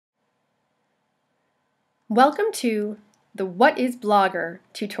Welcome to the What is Blogger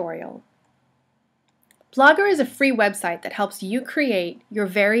tutorial. Blogger is a free website that helps you create your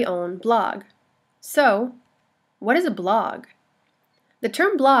very own blog. So, what is a blog? The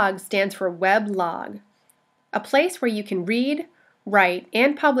term blog stands for weblog, a place where you can read, write,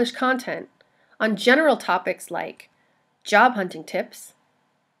 and publish content on general topics like job hunting tips,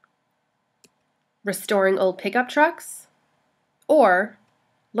 restoring old pickup trucks, or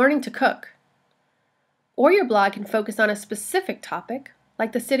learning to cook. Or your blog can focus on a specific topic,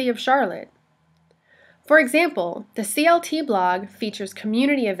 like the city of Charlotte. For example, the CLT blog features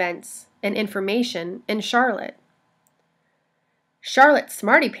community events and information in Charlotte. Charlotte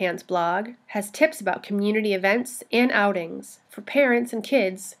Smarty Pants blog has tips about community events and outings for parents and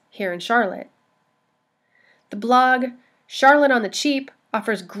kids here in Charlotte. The blog Charlotte on the Cheap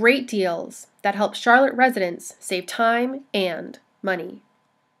offers great deals that help Charlotte residents save time and money.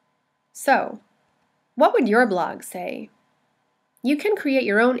 So, what would your blog say? You can create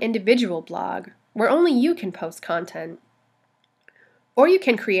your own individual blog where only you can post content. Or you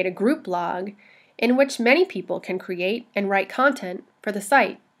can create a group blog in which many people can create and write content for the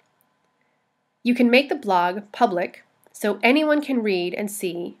site. You can make the blog public so anyone can read and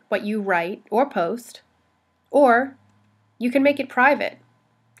see what you write or post, or you can make it private.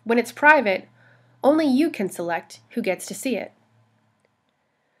 When it's private, only you can select who gets to see it.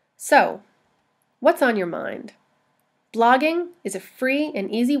 So, what's on your mind? Blogging is a free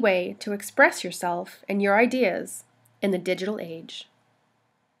and easy way to express yourself and your ideas in the digital age.